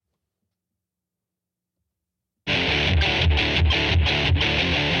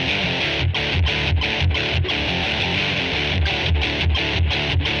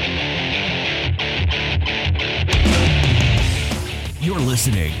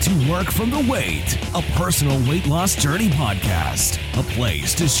listening to Work from the Weight, a personal weight loss journey podcast. A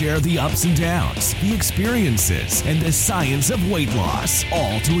place to share the ups and downs, the experiences, and the science of weight loss,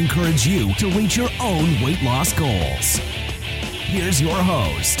 all to encourage you to reach your own weight loss goals. Here's your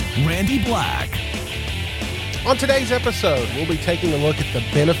host, Randy Black. On today's episode, we'll be taking a look at the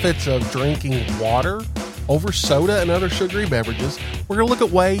benefits of drinking water over soda and other sugary beverages. We're going to look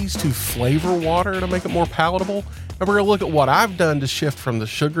at ways to flavor water to make it more palatable. And we're going to look at what I've done to shift from the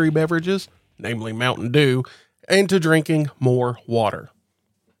sugary beverages, namely Mountain Dew, into drinking more water.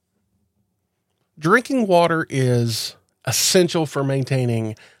 Drinking water is essential for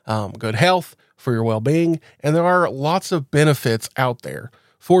maintaining good health, for your well-being, and there are lots of benefits out there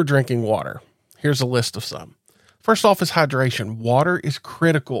for drinking water. Here's a list of some. First off is hydration. Water is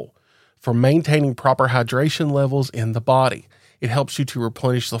critical for maintaining proper hydration levels in the body. It helps you to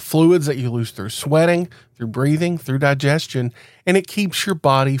replenish the fluids that you lose through sweating, through breathing, through digestion, and it keeps your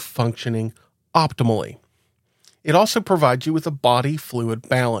body functioning optimally. It also provides you with a body fluid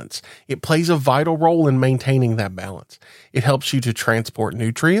balance. It plays a vital role in maintaining that balance. It helps you to transport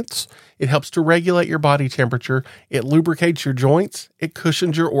nutrients. It helps to regulate your body temperature. It lubricates your joints. It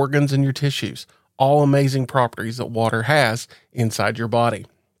cushions your organs and your tissues. All amazing properties that water has inside your body.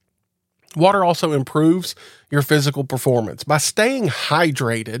 Water also improves your physical performance. By staying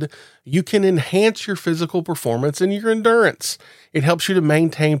hydrated, you can enhance your physical performance and your endurance. It helps you to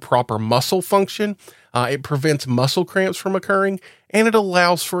maintain proper muscle function. It prevents muscle cramps from occurring, and it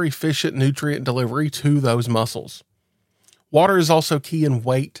allows for efficient nutrient delivery to those muscles. Water is also key in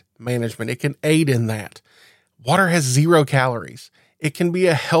weight management. It can aid in that. Water has 0 calories. It can be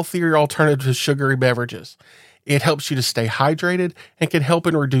a healthier alternative to sugary beverages. It helps you to stay hydrated and can help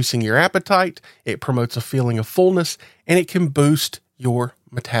in reducing your appetite. It promotes a feeling of fullness, and it can boost your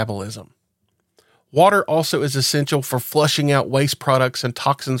metabolism. Water also is essential for flushing out waste products and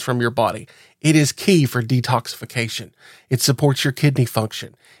toxins from your body. It is key for detoxification. It supports your kidney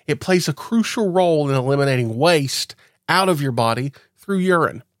function. It plays a crucial role in eliminating waste out of your body through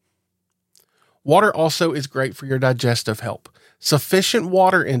urine. Water also is great for your digestive health. Sufficient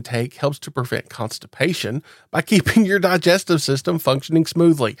water intake helps to prevent constipation by keeping your digestive system functioning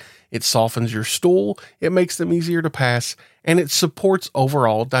smoothly. It softens your stool, it makes them easier to pass, and it supports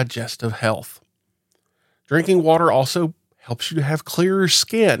overall digestive health. Drinking water also helps you to have clearer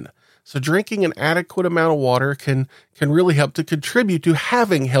skin. So drinking an adequate amount of water can really help to contribute to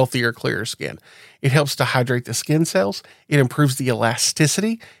having healthier, clearer skin. It helps to hydrate the skin cells. It improves the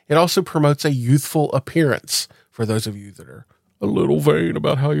elasticity. It also promotes a youthful appearance for those of you that are a little vain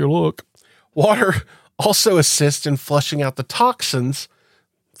about how you look. Water also assists in flushing out the toxins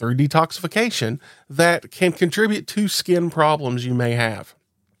through detoxification that can contribute to skin problems you may have.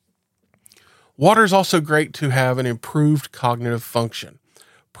 Water is also great to have an improved cognitive function.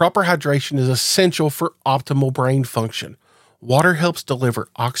 Proper hydration is essential for optimal brain function. Water helps deliver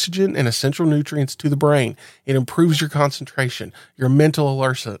oxygen and essential nutrients to the brain. It improves your concentration, your mental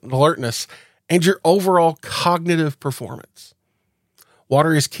alertness, and your overall cognitive performance.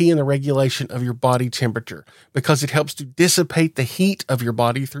 Water is key in the regulation of your body temperature because it helps to dissipate the heat of your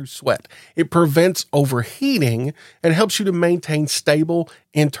body through sweat. It prevents overheating and helps you to maintain stable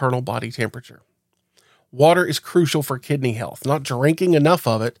internal body temperature. Water is crucial for kidney health. Not drinking enough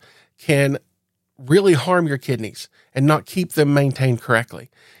of it can really harm your kidneys and not keep them maintained correctly.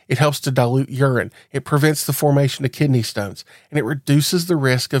 It helps to dilute urine. It prevents the formation of kidney stones, and it reduces the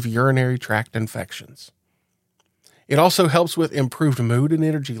risk of urinary tract infections. It also helps with improved mood and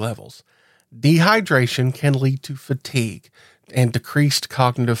energy levels. Dehydration can lead to fatigue and decreased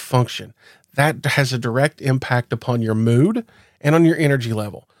cognitive function. That has a direct impact upon your mood and on your energy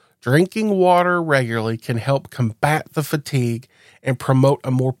level. Drinking water regularly can help combat the fatigue and promote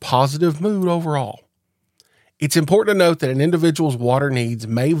a more positive mood overall. It's important to note that an individual's water needs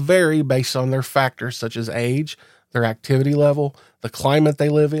may vary based on their factors such as age, their activity level, the climate they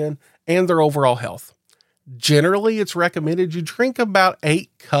live in, and their overall health. Generally, it's recommended you drink about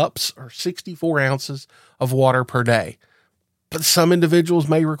 8 cups or 64 ounces of water per day. But some individuals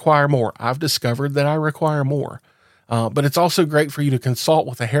may require more. I've discovered that I require more. But it's also great for you to consult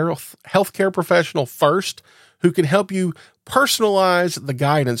with a healthcare professional first who can help you personalize the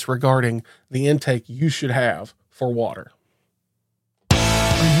guidance regarding the intake you should have for water.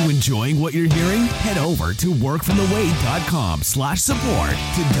 Are you enjoying what you're hearing? Head over to workfromtheweight.com/support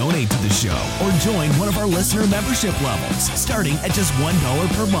to donate to the show or join one of our listener membership levels starting at just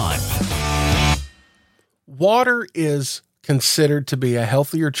 $1 per month. Water is considered to be a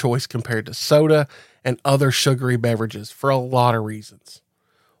healthier choice compared to soda and other sugary beverages for a lot of reasons.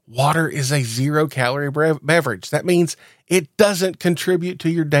 Water is a 0-calorie beverage. That means it doesn't contribute to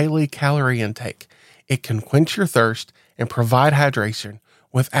your daily calorie intake. It can quench your thirst and provide hydration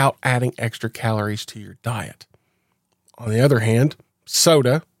without adding extra calories to your diet. On the other hand,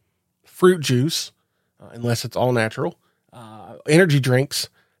 soda, fruit juice, unless it's all natural, energy drinks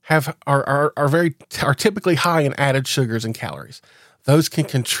are typically high in added sugars and calories. Those can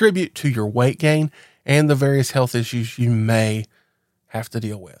contribute to your weight gain and the various health issues you may have to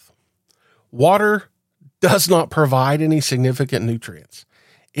deal with. Water does not provide any significant nutrients.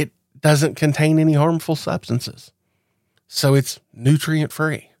 It doesn't contain any harmful substances. So it's nutrient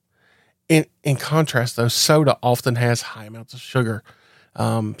free. In contrast, though, soda often has high amounts of sugar,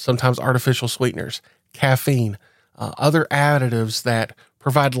 sometimes artificial sweeteners, caffeine, other additives that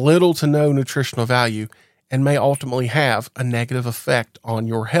provide little to no nutritional value and may ultimately have a negative effect on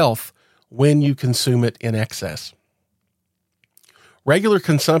your health when you consume it in excess. Regular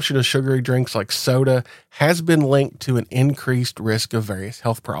consumption of sugary drinks like soda has been linked to an increased risk of various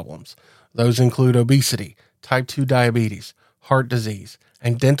health problems. Those include obesity, type 2 diabetes, heart disease,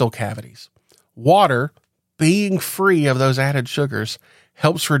 and dental cavities. Water, being free of those added sugars,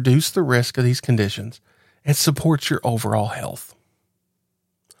 helps reduce the risk of these conditions and supports your overall health.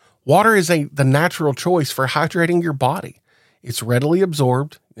 Water is the natural choice for hydrating your body. It's readily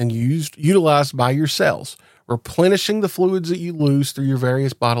absorbed and utilized by your cells, replenishing the fluids that you lose through your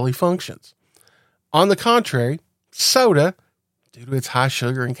various bodily functions. On the contrary, soda, due to its high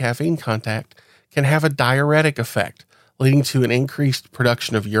sugar and caffeine content, can have a diuretic effect, leading to an increased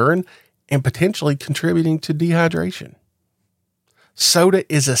production of urine and potentially contributing to dehydration.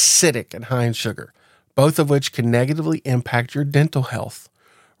 Soda is acidic and high in sugar, both of which can negatively impact your dental health.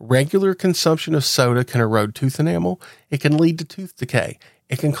 Regular consumption of soda can erode tooth enamel. It can lead to tooth decay.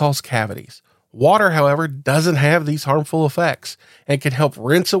 It can cause cavities. Water, however, doesn't have these harmful effects and can help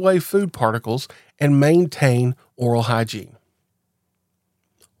rinse away food particles and maintain oral hygiene.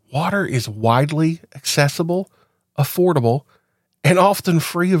 Water is widely accessible, affordable, and often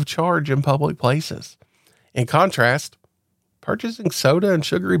free of charge in public places. In contrast, purchasing soda and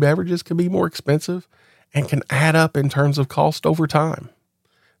sugary beverages can be more expensive and can add up in terms of cost over time.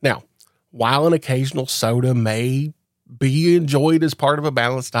 Now, while an occasional soda may be enjoyed as part of a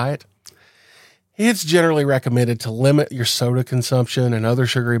balanced diet, it's generally recommended to limit your soda consumption and other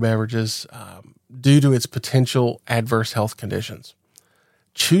sugary beverages due to its potential adverse health conditions.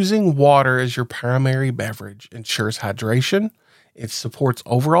 Choosing water as your primary beverage ensures hydration, it supports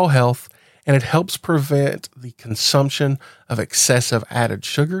overall health, and it helps prevent the consumption of excessive added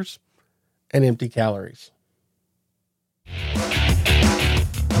sugars and empty calories.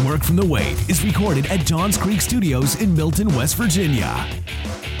 Work from the Weight is recorded at Johns Creek Studios in Milton, West Virginia.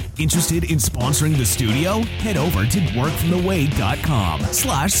 Interested in sponsoring the studio? Head over to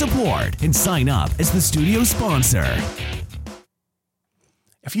workfromtheweight.com/support and sign up as the studio sponsor.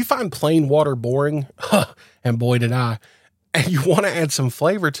 If you find plain water boring, and boy did I, and you want to add some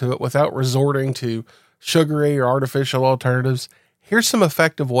flavor to it without resorting to sugary or artificial alternatives, here's some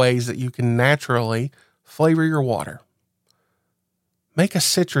effective ways that you can naturally flavor your water. Make a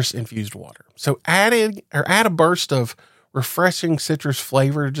citrus infused water. So add a burst of refreshing citrus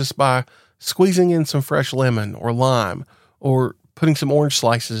flavor just by squeezing in some fresh lemon or lime or putting some orange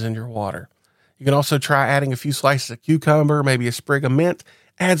slices in your water. You can also try adding a few slices of cucumber, maybe a sprig of mint,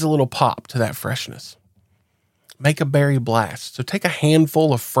 adds a little pop to that freshness. Make a berry blast. So take a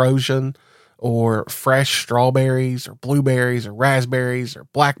handful of frozen or fresh strawberries or blueberries or raspberries or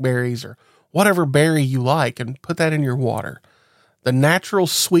blackberries or whatever berry you like and put that in your water. The natural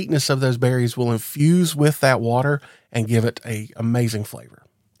sweetness of those berries will infuse with that water and give it an amazing flavor.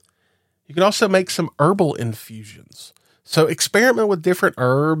 You can also make some herbal infusions. So experiment with different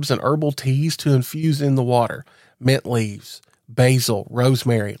herbs and herbal teas to infuse in the water. Mint leaves, basil,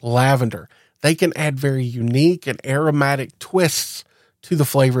 rosemary, lavender. They can add very unique and aromatic twists to the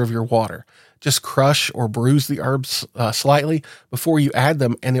flavor of your water. Just crush or bruise the herbs slightly before you add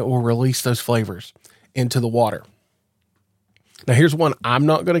them, and it will release those flavors into the water. Now, here's one I'm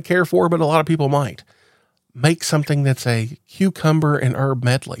not going to care for, but a lot of people might. Make something that's a cucumber and herb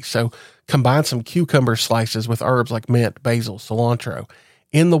medley. So combine some cucumber slices with herbs like mint, basil, cilantro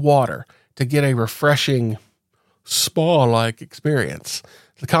in the water to get a refreshing spa-like experience.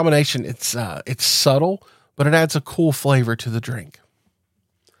 The combination, it's subtle, but it adds a cool flavor to the drink.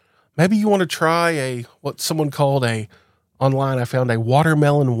 Maybe you want to try what someone called online I found a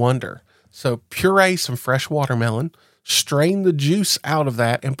watermelon wonder. So puree some fresh watermelon, strain the juice out of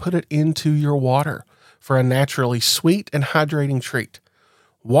that, and put it into your water for a naturally sweet and hydrating treat.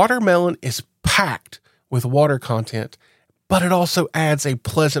 Watermelon is packed with water content, but it also adds a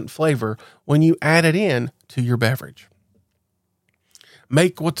pleasant flavor when you add it in to your beverage.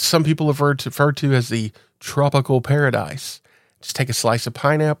 Make what some people have referred to as the tropical paradise. Just take a slice of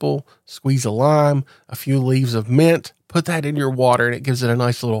pineapple, squeeze a lime, a few leaves of mint, put that in your water, and it gives it a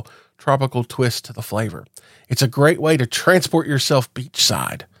nice little tropical twist to the flavor. It's a great way to transport yourself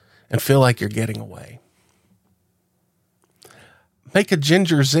beachside and feel like you're getting away. Make a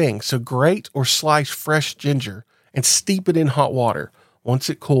ginger zing. So grate or slice fresh ginger and steep it in hot water. Once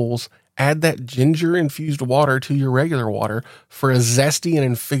it cools, add that ginger-infused water to your regular water for a zesty and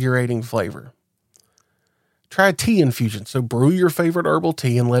invigorating flavor. Try a tea infusion. So brew your favorite herbal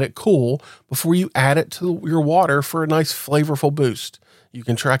tea and let it cool before you add it to your water for a nice flavorful boost. You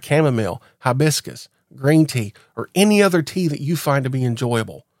can try chamomile, hibiscus, green tea, or any other tea that you find to be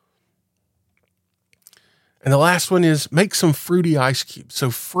enjoyable. And the last one is make some fruity ice cubes.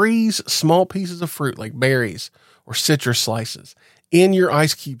 So freeze small pieces of fruit like berries or citrus slices in your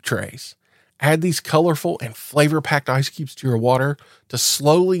ice cube trays. Add these colorful and flavor-packed ice cubes to your water to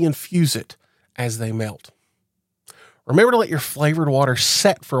slowly infuse it as they melt. Remember to let your flavored water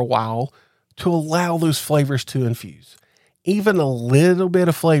set for a while to allow those flavors to infuse. Even a little bit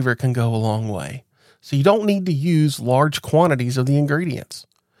of flavor can go a long way. So you don't need to use large quantities of the ingredients.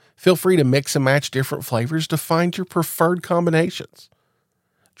 Feel free to mix and match different flavors to find your preferred combinations.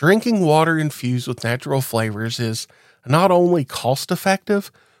 Drinking water infused with natural flavors is not only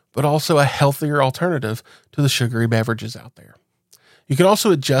cost-effective, but also a healthier alternative to the sugary beverages out there. You can also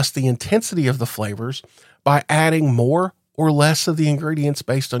adjust the intensity of the flavors by adding more or less of the ingredients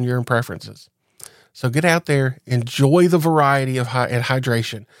based on your preferences. So get out there, enjoy the variety of and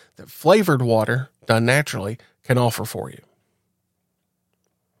hydration that flavored water, done naturally, can offer for you.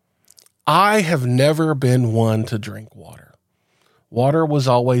 I have never been one to drink water. Water was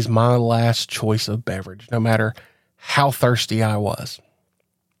always my last choice of beverage, no matter how thirsty I was.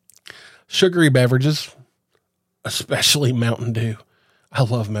 Sugary beverages, especially Mountain Dew, I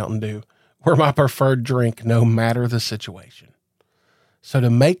love Mountain Dew, were my preferred drink no matter the situation. So to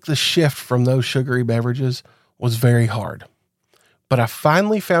make the shift from those sugary beverages was very hard. But I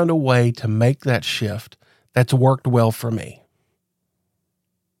finally found a way to make that shift that's worked well for me.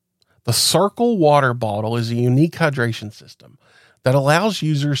 The Circle water bottle is a unique hydration system that allows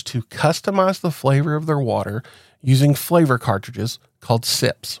users to customize the flavor of their water using flavor cartridges called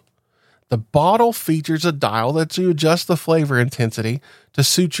sips. The bottle features a dial that you adjust the flavor intensity to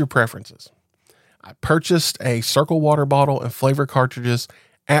suit your preferences. I purchased a Circle water bottle and flavor cartridges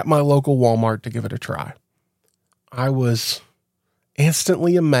at my local Walmart to give it a try. I was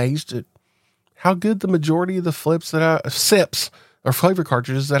instantly amazed at how good the majority of the sips or flavor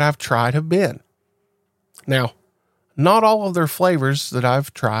cartridges that I've tried have been. Now, not all of their flavors that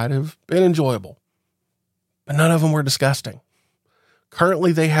I've tried have been enjoyable, but none of them were disgusting.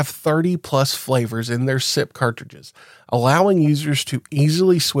 Currently, they have 30 plus flavors in their sip cartridges, allowing users to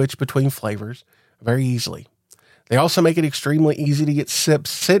easily switch between flavors very easily. They also make it extremely easy to get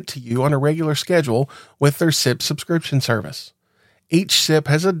sips sent to you on a regular schedule with their sip subscription service. Each sip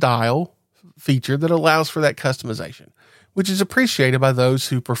has a dial feature that allows for that customization, which is appreciated by those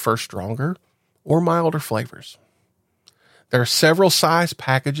who prefer stronger or milder flavors. There are several size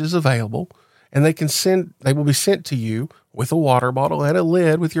packages available, and they will be sent to you with a water bottle and a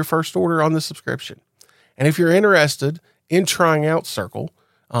lid with your first order on the subscription. And if you're interested in trying out Circle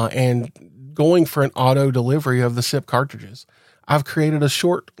and going for an auto delivery of the sip cartridges, I've created a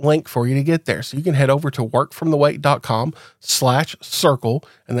short link for you to get there. So you can head over to workfromtheweight.com/circle,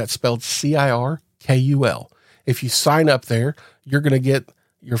 and that's spelled CIRKUL. If you sign up there, you're going to get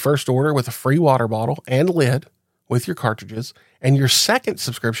your first order with a free water bottle and lid with your cartridges, and your second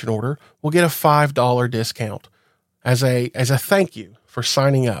subscription order will get a $5 discount as a thank you for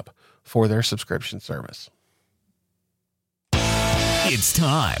signing up for their subscription service. It's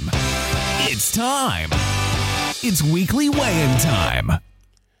time. It's time. It's weekly weigh-in time.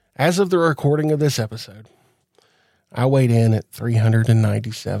 As of the recording of this episode, I weighed in at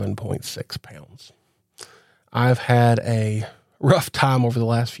 397.6 pounds. I've had a rough time over the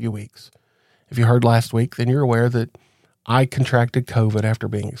last few weeks. If you heard last week, then you're aware that I contracted COVID after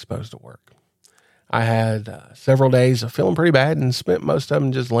being exposed at work. I had several days of feeling pretty bad and spent most of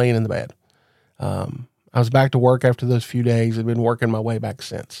them just laying in the bed. I was back to work after those few days. I've been working my way back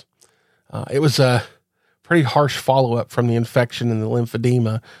since. It was a pretty harsh follow-up from the infection and the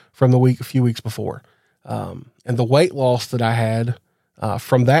lymphedema from a few weeks before. And the weight loss that I had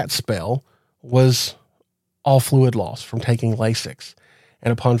from that spell was all fluid loss from taking Lasix.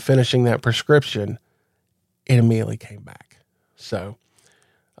 And upon finishing that prescription, it immediately came back. So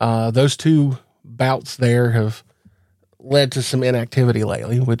those two bouts there have led to some inactivity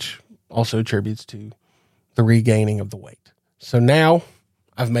lately, which also attributes to the regaining of the weight. So now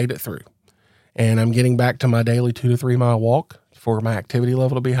I've made it through, and I'm getting back to my daily 2 to 3 mile walk for my activity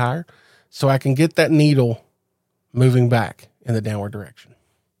level to be higher, so I can get that needle moving back in the downward direction.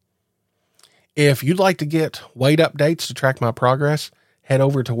 If you'd like to get weight updates to track my progress, head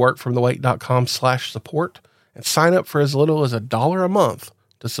over to workfromtheweight.com/support and sign up for as little as $1 a month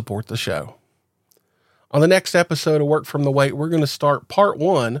to support the show. On the next episode of Work From The Weight, we're going to start part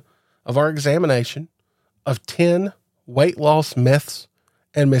 1 of our examination of 10 weight loss myths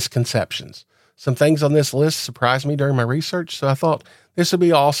and misconceptions. Some things on this list surprised me during my research, so I thought this would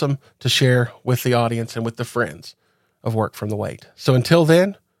be awesome to share with the audience and with the friends of Work From The Weight. So until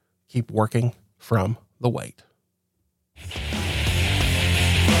then, keep working from the weight.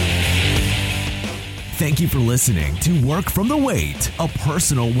 Thank you for listening to Work From The Weight, a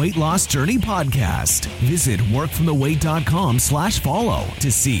personal weight loss journey podcast. Visit workfromtheweight.com/follow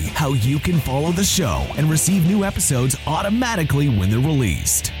to see how you can follow the show and receive new episodes automatically when they're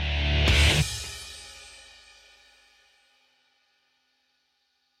released.